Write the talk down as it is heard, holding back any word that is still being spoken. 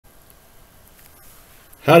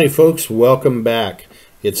Howdy folks, welcome back.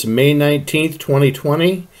 It's May 19th,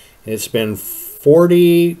 2020. It's been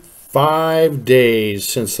 45 days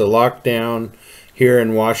since the lockdown here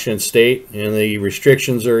in Washington State, and the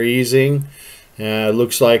restrictions are easing.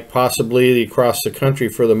 Looks like possibly across the country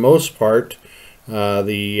for the most part.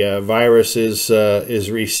 The virus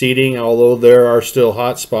is receding, although there are still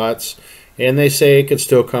hot spots, and they say it could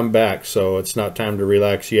still come back, so it's not time to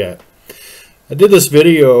relax yet. I did this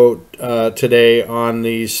video today on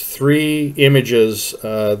these three images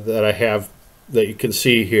that I have that you can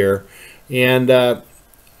see here, and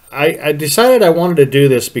I decided I wanted to do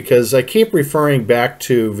this because I keep referring back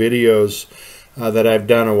to videos that I've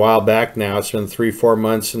done a while back now. It's been 3-4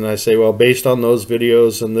 months, and I say, well, based on those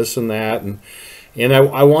videos and this and that, and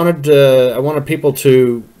I wanted people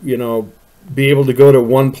to, you know, be able to go to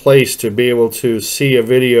one place to be able to see a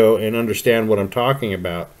video and understand what I'm talking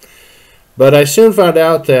about. But I soon found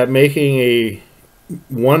out that making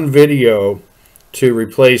one video to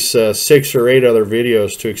replace 6 or 8 other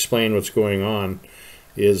videos to explain what's going on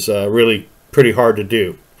is really pretty hard to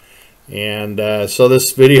do. And so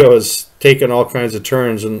this video has taken all kinds of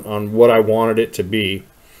turns on what I wanted it to be.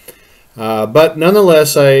 But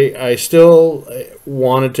nonetheless, I still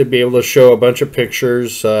wanted to be able to show a bunch of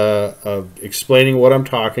pictures of explaining what I'm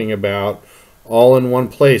talking about all in one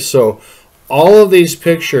place. So all of these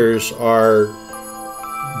pictures are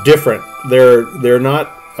different. They're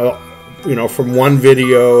not you know, from one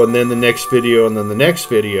video and then the next video and then the next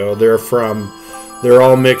video. They're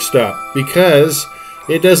all mixed up because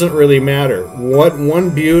it doesn't really matter. One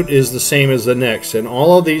butte is the same as the next, and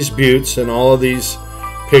all of these buttes and all of these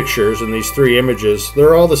pictures and these three images,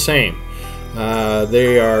 they're all the same.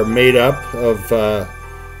 They are made up of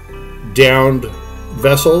downed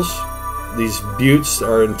vessels. These buttes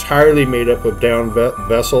are entirely made up of downed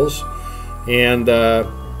vessels, and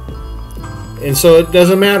so it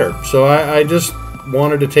doesn't matter. So I just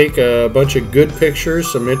wanted to take a bunch of good pictures,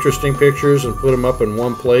 some interesting pictures, and put them up in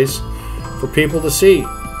one place for people to see.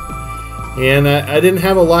 And I didn't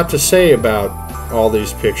have a lot to say about all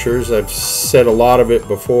these pictures. I've said a lot of it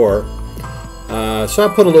before, so I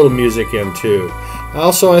put a little music in too.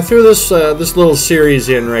 Also, I threw this little series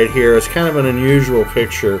in right here. It's kind of an unusual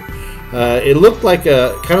picture. It looked like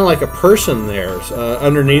kind of like a person there,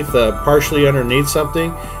 underneath, partially underneath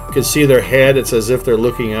something. You can see their head. It's as if they're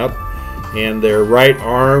looking up, and their right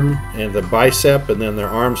arm and the bicep, and then their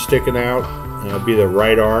arm sticking out. It'd be the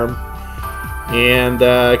right arm, and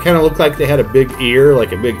it kind of looked like they had a big ear,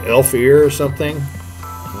 like a big elf ear or something.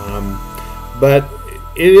 But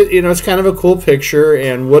you know, it's kind of a cool picture.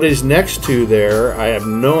 And what is next to there, I have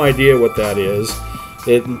no idea what that is.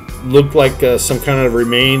 It looked like some kind of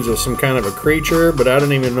remains of some kind of a creature, but I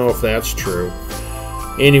don't even know if that's true.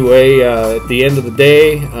 Anyway, at the end of the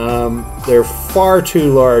day, they're far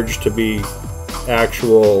too large to be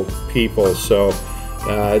actual people, so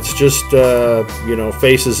it's just you know,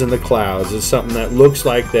 faces in the clouds. It's something that looks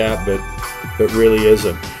like that, but really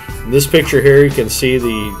isn't. In this picture here, you can see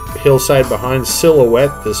the hillside behind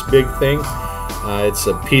silhouette, this big thing. It's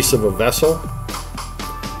a piece of a vessel.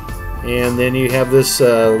 And then you have this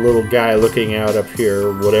little guy looking out up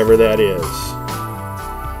here, whatever that is,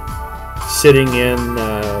 sitting in,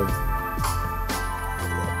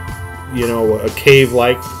 you know, a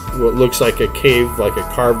cave-like, what looks like a cave, like a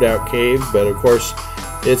carved-out cave, but of course,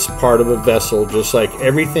 it's part of a vessel, just like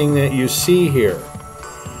everything that you see here.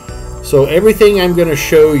 So everything I'm going to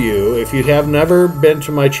show you, if you have never been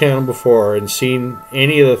to my channel before and seen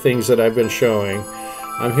any of the things that I've been showing,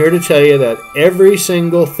 I'm here to tell you that every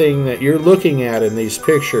single thing that you're looking at in these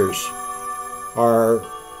pictures are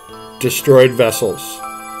destroyed vessels.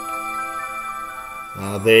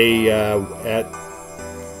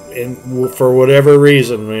 For whatever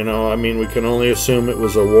reason, you know, I mean, we can only assume it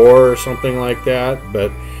was a war or something like that,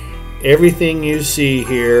 but everything you see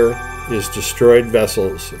here is destroyed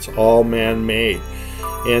vessels. It's all man-made.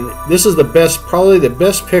 And this is the best, probably the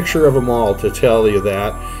best picture of them all to tell you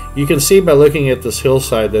that. You can see by looking at this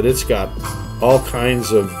hillside that it's got all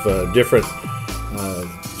kinds of different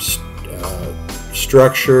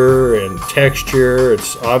structure and texture.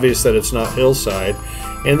 It's obvious that it's not hillside.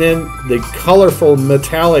 And then the colorful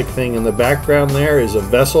metallic thing in the background there is a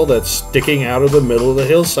vessel that's sticking out of the middle of the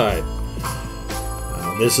hillside.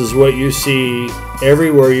 This is what you see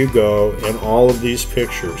everywhere you go in all of these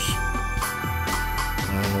pictures.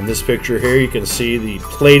 In this picture here, you can see the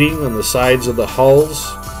plating on the sides of the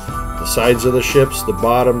hulls, the sides of the ships, the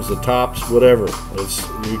bottoms, the tops, whatever.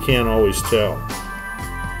 You can't always tell.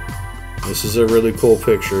 This is a really cool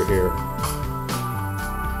picture here.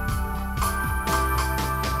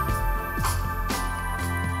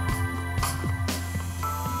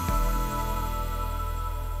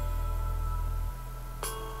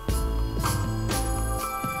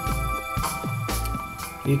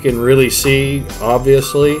 You can really see,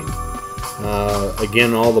 obviously,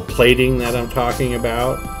 again, all the plating that I'm talking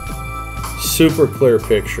about. Super clear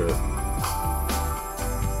picture.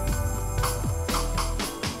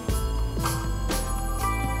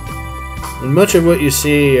 And much of what you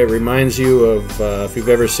see, it reminds you of, if you've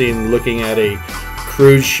ever seen looking at a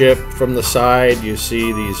cruise ship from the side, you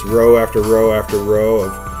see these row after row after row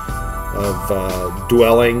of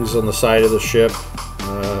dwellings on the side of the ship.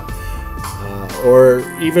 Or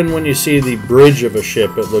even when you see the bridge of a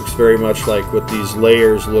ship, it looks very much like what these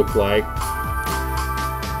layers look like.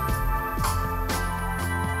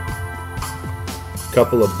 A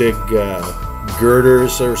couple of big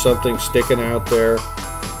girders or something sticking out there.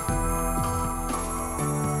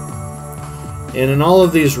 And in all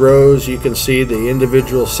of these rows, you can see the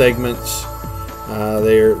individual segments.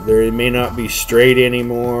 They may not be straight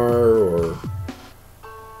anymore or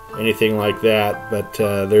anything like that, but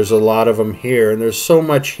there's a lot of them here, and there's so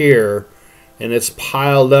much here, and it's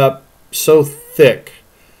piled up so thick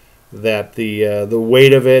that the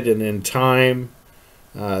weight of it, and in time,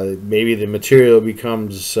 maybe the material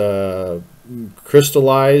becomes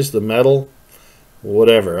crystallized, the metal,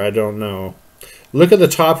 whatever, I don't know. Look at the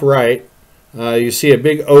top right. You see a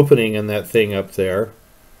big opening in that thing up there.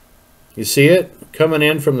 You see it coming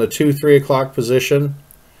in from the 2-3 o'clock position.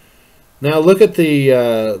 Now look at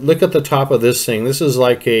the top of this thing. This is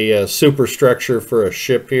like a superstructure for a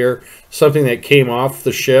ship here, something that came off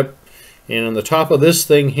the ship. And on the top of this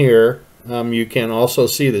thing here, you can also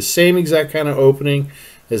see the same exact kind of opening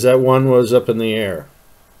as that one was up in the air.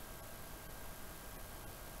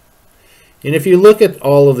 And if you look at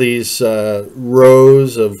all of these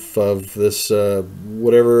rows of this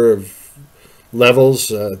whatever of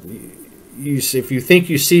levels, if you think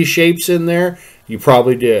you see shapes in there, you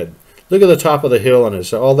probably did. Look at the top of the hill and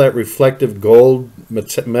it's all that reflective gold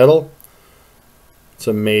metal. It's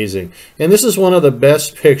amazing. And this is one of the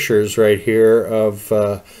best pictures right here of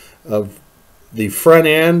the front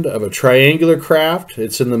end of a triangular craft.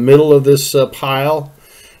 It's in the middle of this pile.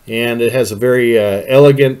 And it has a very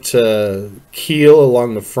elegant keel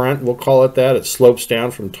along the front, we'll call it that. It slopes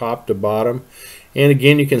down from top to bottom. And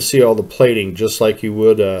again, you can see all the plating just like you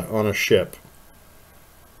would on a ship.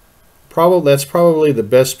 That's probably the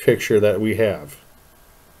best picture that we have,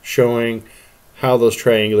 showing how those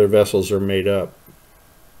triangular vessels are made up.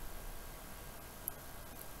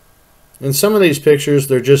 And some of these pictures,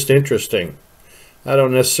 they're just interesting. I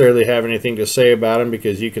don't necessarily have anything to say about them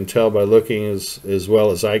because you can tell by looking as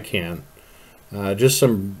well as I can. Just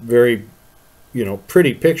some very,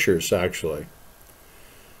 pretty pictures actually.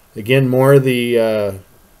 Again, more the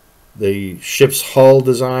ship's hull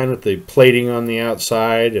design with the plating on the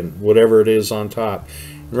outside and whatever it is on top.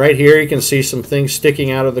 And right here you can see some things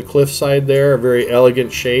sticking out of the cliffside there, a very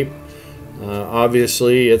elegant shape.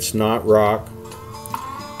 Obviously it's not rock.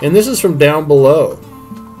 And this is from down below.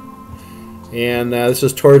 And this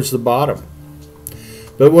is towards the bottom.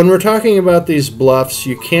 But when we're talking about these bluffs,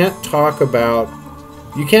 you can't talk about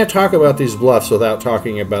these bluffs without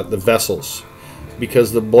talking about the vessels,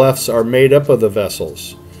 because the bluffs are made up of the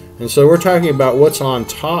vessels. And so we're talking about what's on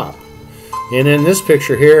top. And in this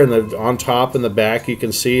picture here, on top in the back, you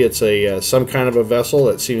can see it's some kind of a vessel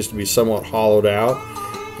that seems to be somewhat hollowed out.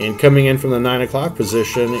 And coming in from the 9 o'clock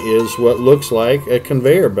position is what looks like a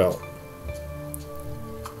conveyor belt.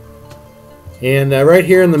 And right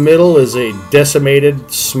here in the middle is a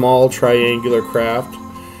decimated small triangular craft.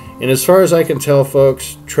 And as far as I can tell,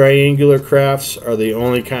 folks, triangular crafts are the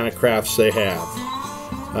only kind of crafts they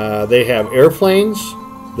have. They have airplanes.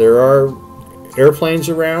 There are airplanes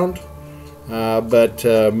around. But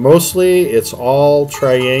mostly it's all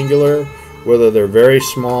triangular, whether they're very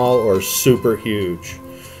small or super huge.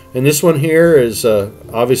 And this one here is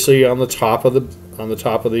obviously on the top of the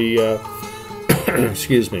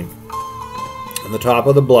excuse me, on the top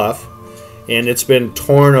of the bluff, and it's been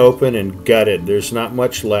torn open and gutted. There's not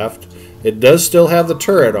much left. It does still have the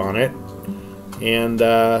turret on it,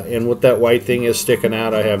 and what that white thing is sticking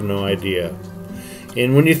out, I have no idea.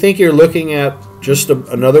 And when you think you're looking at just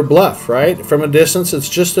another bluff, right? From a distance, it's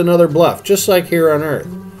just another bluff, just like here on Earth.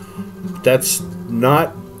 That's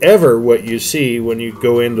not ever what you see when you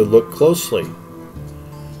go in to look closely.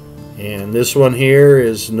 And this one here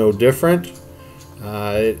is no different.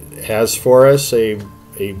 It has for us a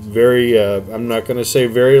very, I'm not going to say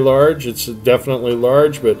very large, it's definitely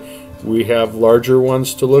large, but we have larger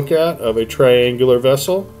ones to look at of a triangular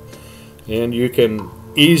vessel. And you can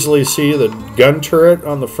easily see the gun turret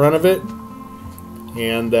on the front of it,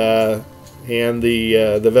 and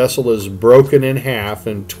the vessel is broken in half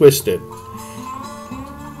and twisted.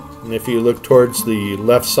 And if you look towards the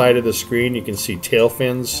left side of the screen, you can see tail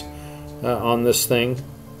fins on this thing.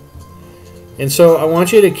 And so I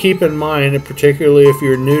want you to keep in mind, and particularly if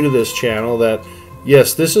you're new to this channel, that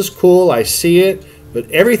yes, this is cool, I see it, but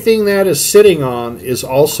everything that is sitting on is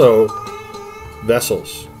also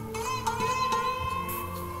vessels.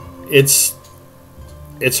 It's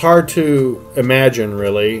hard to imagine,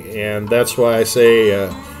 really, and that's why I say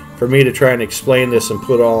for me to try and explain this and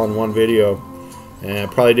put it all in one video,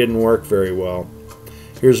 it probably didn't work very well.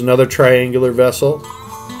 Here's another triangular vessel.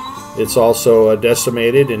 It's also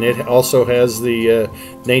decimated, and it also has the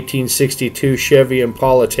 1962 Chevy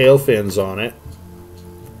Impala tail fins on it.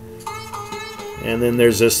 And then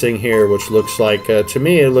there's this thing here, which looks like, to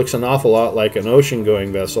me, it looks an awful lot like an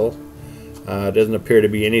ocean-going vessel. It doesn't appear to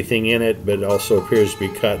be anything in it, but it also appears to be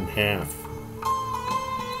cut in half.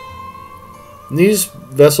 And these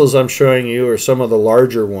vessels I'm showing you are some of the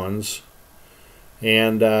larger ones.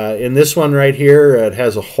 And in this one right here, it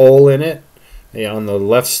has a hole in it. On the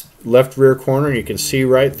left rear corner, you can see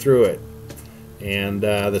right through it. And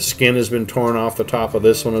the skin has been torn off the top of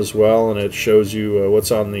this one as well, and it shows you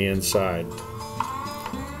what's on the inside.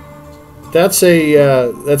 That's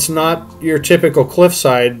not your typical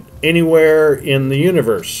cliffside anywhere in the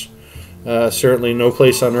universe. Certainly no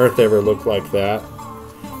place on Earth ever looked like that.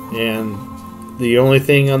 And the only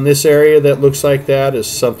thing on this area that looks like that is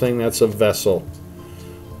something that's a vessel.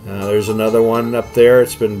 There's another one up there.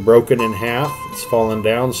 It's been broken in half. It's fallen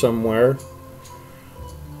down somewhere.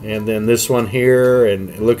 And then this one here,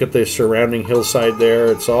 and look at the surrounding hillside there.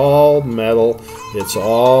 It's all metal. It's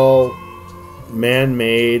all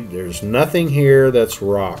man-made. There's nothing here that's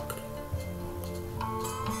rock.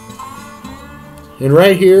 And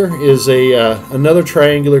right here is another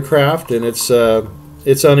triangular craft, and it's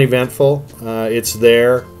uneventful. It's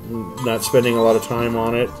there. Not spending a lot of time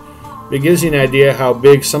on it. It gives you an idea how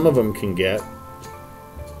big some of them can get.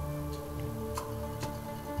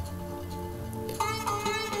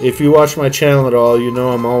 If you watch my channel at all, you know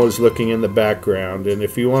I'm always looking in the background. And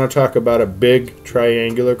if you want to talk about a big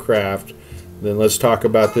triangular craft, then let's talk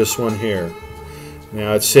about this one here.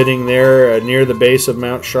 Now it's sitting there near the base of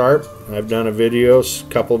Mount Sharp. I've done a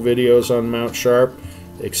couple videos on Mount Sharp,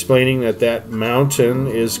 explaining that mountain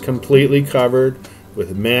is completely covered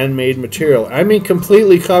with man-made material. I mean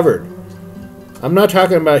completely covered. I'm not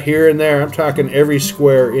talking about here and there. I'm talking every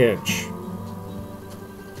square inch.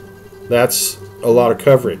 That's a lot of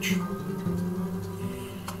coverage.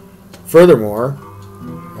 Furthermore,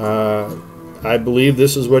 I believe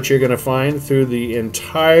this is what you're going to find through the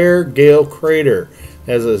entire Gale Crater.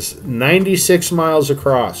 As is 96 miles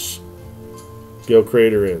across, Gale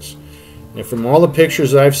Crater is. And from all the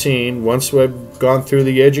pictures I've seen, once we've gone through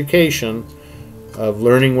the education of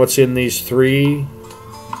learning what's in these three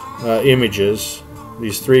images,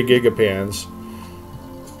 these 3 gigapans,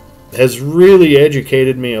 has really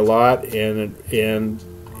educated me a lot. And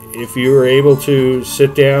if you were able to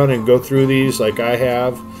sit down and go through these like I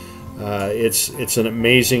have, it's an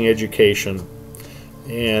amazing education,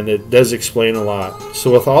 and it does explain a lot.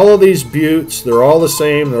 So with all of these buttes, they're all the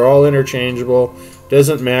same, they're all interchangeable.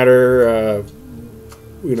 Doesn't matter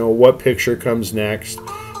what picture comes next.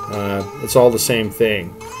 It's all the same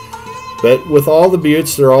thing. But with all the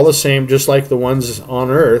buttes, they're all the same, just like the ones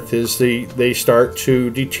on Earth, is they start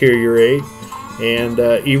to deteriorate and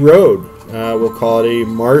erode. We'll call it a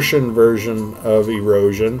Martian version of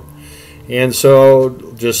erosion. And so,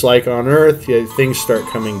 just like on Earth, things start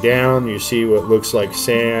coming down. You see what looks like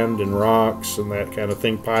sand and rocks and that kind of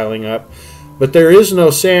thing piling up. But there is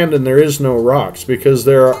no sand and there is no rocks, because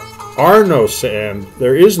there are no sand.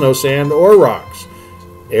 There is no sand or rocks.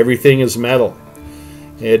 Everything is metal.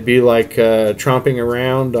 It'd be like tromping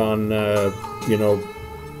around on,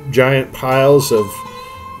 giant piles of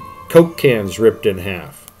Coke cans ripped in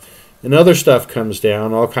half. And other stuff comes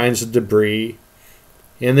down, all kinds of debris.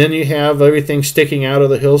 And then you have everything sticking out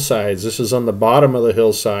of the hillsides. This is on the bottom of the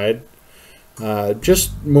hillside.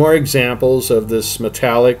 Just more examples of this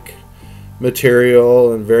metallic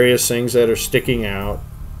material and various things that are sticking out.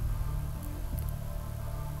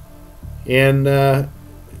 And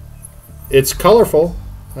it's colorful.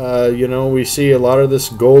 We see a lot of this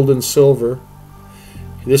gold and silver.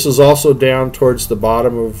 This is also down towards the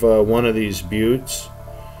bottom of one of these buttes.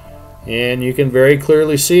 And you can very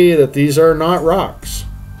clearly see that these are not rocks.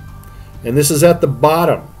 And this is at the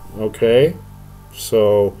bottom, okay?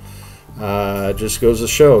 So just goes to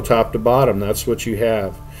show, top to bottom, that's what you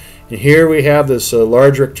have. And here we have this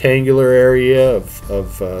large rectangular area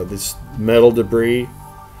of this metal debris.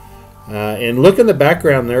 And look in the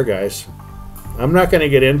background there, guys. I'm not going to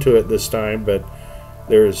get into it this time, but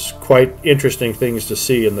there's quite interesting things to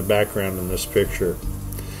see in the background in this picture.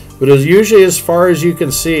 But as usually, as far as you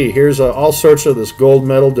can see, here's all sorts of this gold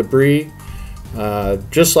medal debris,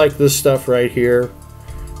 just like this stuff right here.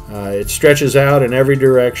 It stretches out in every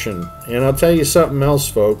direction. And I'll tell you something else,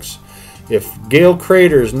 folks. If Gale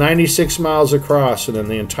Crater is 96 miles across and then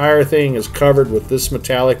the entire thing is covered with this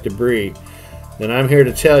metallic debris, then I'm here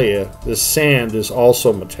to tell you this sand is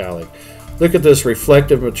also metallic. Look at this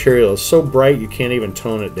reflective material. It's so bright you can't even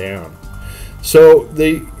tone it down. So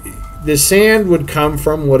the sand would come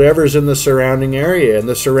from whatever's in the surrounding area, and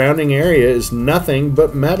the surrounding area is nothing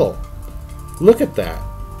but metal. Look at that.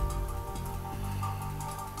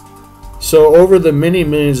 So over the many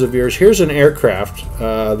millions of years, here's an aircraft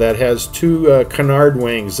that has two canard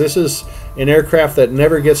wings. This is an aircraft that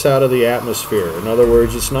never gets out of the atmosphere. In other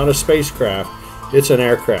words, it's not a spacecraft, it's an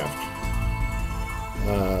aircraft.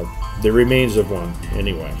 The remains of one,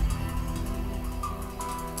 anyway.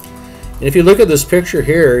 And if you look at this picture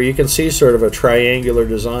here, you can see sort of a triangular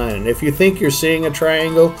design. And if you think you're seeing a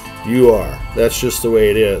triangle, you are. That's just the way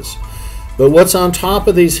it is. But what's on top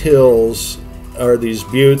of these hills, or these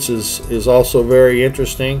buttes, is also very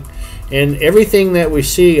interesting. And everything that we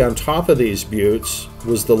see on top of these buttes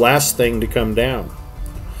was the last thing to come down.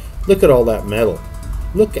 Look at all that metal.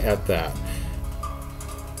 Look at that.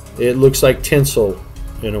 It looks like tinsel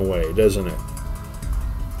in a way, doesn't it?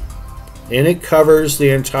 And it covers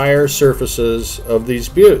the entire surfaces of these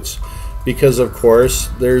buttes because, of course,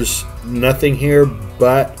 there's nothing here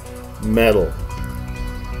but metal.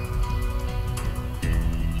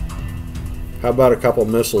 How about a couple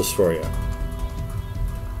missiles for you?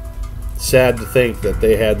 Sad to think that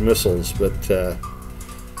they had missiles, but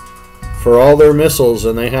for all their missiles,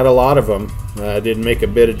 and they had a lot of them, it didn't make a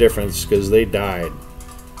bit of difference because they died.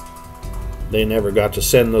 They never got to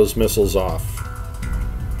send those missiles off.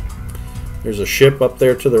 There's a ship up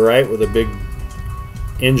there to the right with a big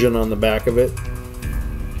engine on the back of it.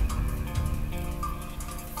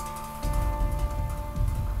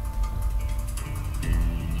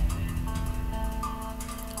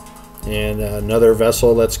 And another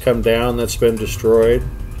vessel that's come down that's been destroyed.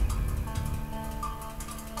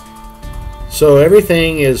 So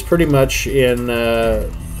everything is pretty much in a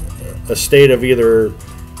state of either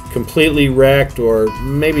completely wrecked or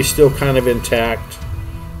maybe still kind of intact.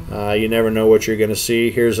 You never know what you're going to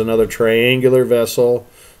see. Here's another triangular vessel,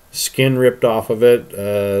 skin ripped off of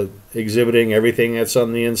it, exhibiting everything that's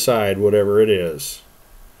on the inside, whatever it is.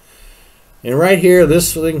 And right here,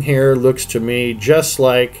 this thing here looks to me just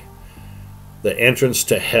like the entrance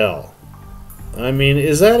to hell. I mean,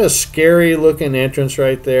 is that a scary looking entrance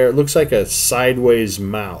right there? It looks like a sideways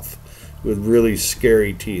mouth with really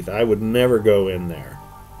scary teeth. I would never go in there.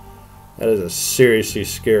 That is a seriously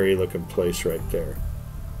scary looking place right there.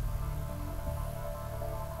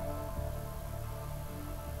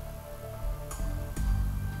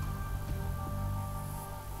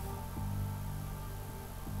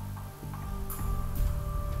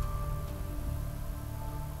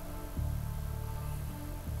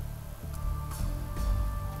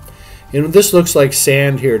 And this looks like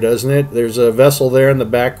sand here, doesn't it? There's a vessel there in the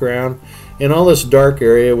background. In all this dark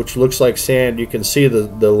area, which looks like sand, you can see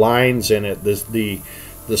the lines in it, the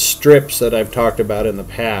strips that I've talked about in the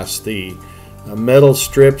past, the metal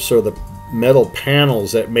strips or the metal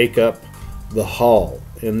panels that make up the hull.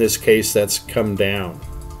 In this case, that's come down.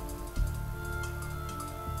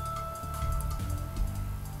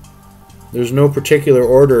 There's no particular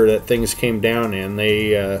order that things came down in.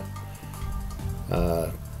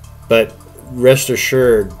 But rest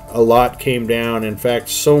assured, a lot came down. In fact,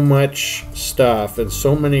 so much stuff and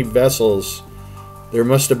so many vessels, there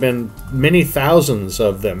must have been many thousands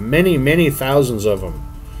of them, many thousands of them.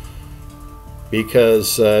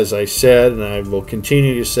 Because, as I said, and I will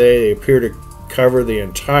continue to say, they appear to cover the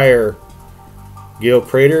entire Gale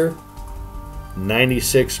Crater,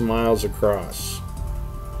 96 miles across.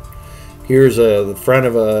 Here's the front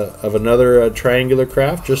of another triangular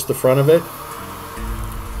craft, just the front of it.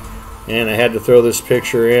 And I had to throw this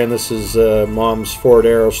picture in. This is Mom's Ford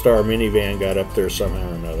Aerostar minivan got up there somehow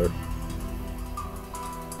or another.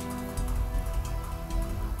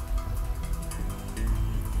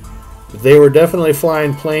 But they were definitely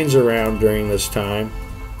flying planes around during this time.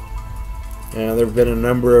 And there have been a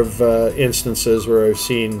number of instances where I've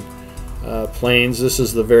seen planes. This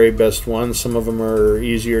is the very best one. Some of them are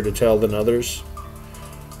easier to tell than others.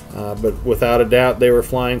 But without a doubt, they were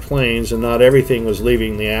flying planes, and not everything was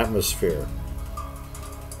leaving the atmosphere.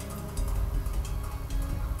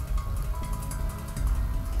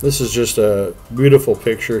 This is just a beautiful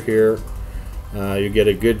picture here. You get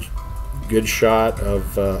a good good shot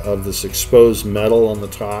of this exposed metal on the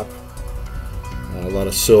top. A lot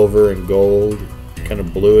of silver and gold, kind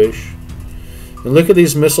of bluish. And look at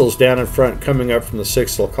these missiles down in front coming up from the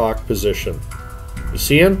 6 o'clock position. You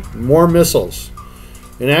see them? More missiles.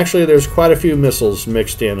 And actually there's quite a few missiles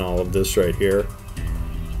mixed in all of this right here.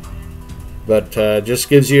 But just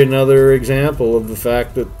gives you another example of the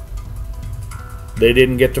fact that they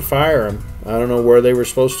didn't get to fire them. I don't know where they were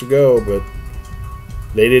supposed to go, but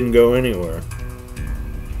they didn't go anywhere.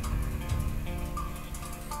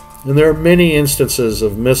 And there are many instances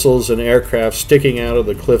of missiles and aircraft sticking out of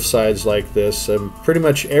the cliff sides like this, and pretty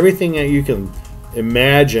much everything that you can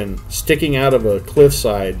imagine sticking out of a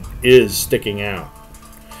cliffside is sticking out.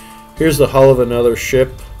 Here's the hull of another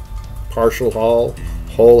ship, partial hull,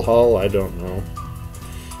 whole hull, I don't know.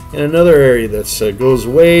 And another area that goes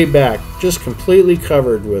way back, just completely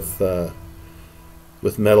covered with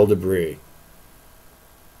metal debris.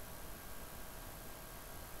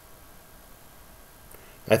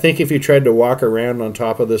 I think if you tried to walk around on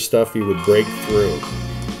top of this stuff, you would break through.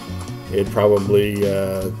 It probably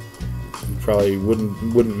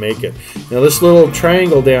wouldn't make it. Now this little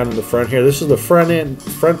triangle down in the front here, this is the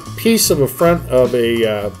front piece of a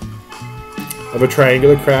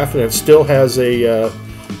triangular craft, and it still has a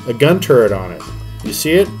gun turret on it. You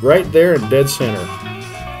see it right there in dead center.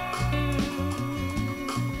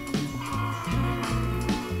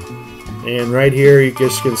 And right here you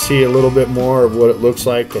just can see a little bit more of what it looks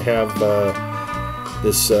like to have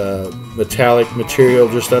this metallic material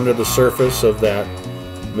just under the surface of that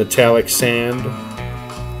metallic sand.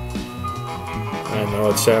 I know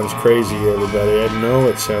it sounds crazy, everybody. I know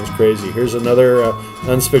it sounds crazy. Here's another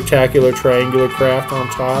unspectacular triangular craft on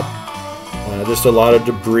top. Just a lot of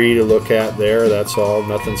debris to look at there, that's all,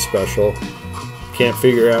 nothing special. Can't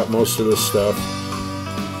figure out most of this stuff.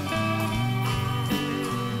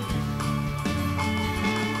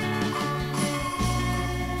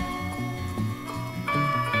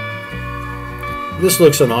 This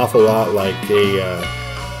looks an awful lot like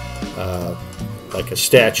a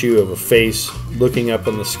statue of a face looking up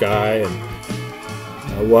in the sky,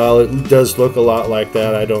 and while it does look a lot like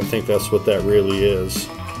that, I don't think that's what that really is.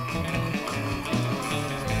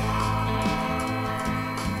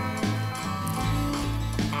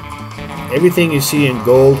 Everything you see in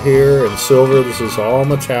gold here and silver, this is all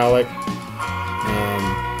metallic.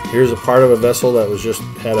 Here's a part of a vessel that was just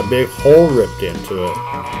had a big hole ripped into it.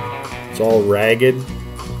 It's all ragged.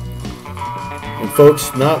 And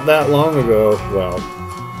folks, not that long ago, well,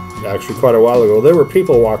 actually quite a while ago, there were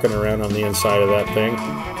people walking around on the inside of that thing.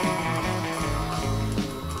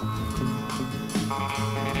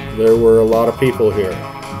 There were a lot of people here.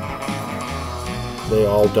 They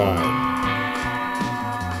all died.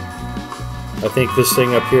 I think this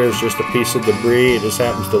thing up here is just a piece of debris. It just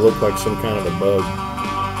happens to look like some kind of a bug.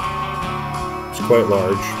 It's quite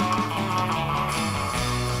large.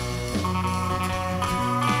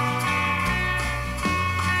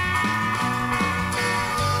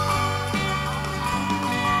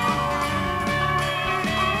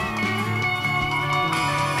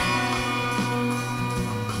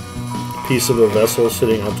 Piece of a vessel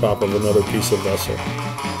sitting on top of another piece of vessel.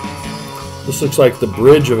 This looks like the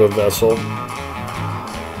bridge of a vessel,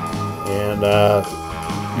 and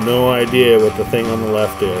no idea what the thing on the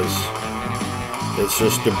left is. It's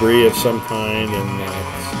just debris of some kind, and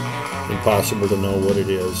it's impossible to know what it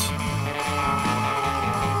is.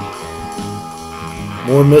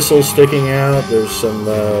 More missiles sticking out. There's some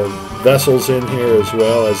vessels in here as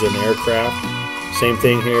well as in aircraft. Same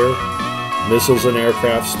thing here. Missiles and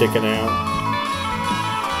aircraft sticking out.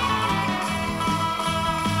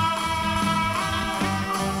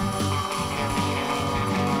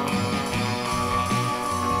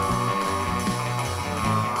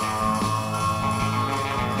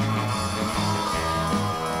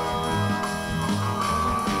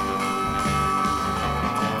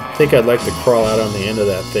 I think I'd like to crawl out on the end of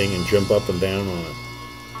that thing and jump up and down on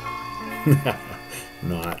it.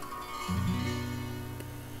 Not.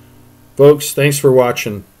 Folks, thanks for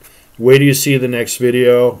watching. Wait till you see the next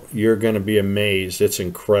video. You're going to be amazed. It's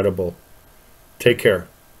incredible. Take care.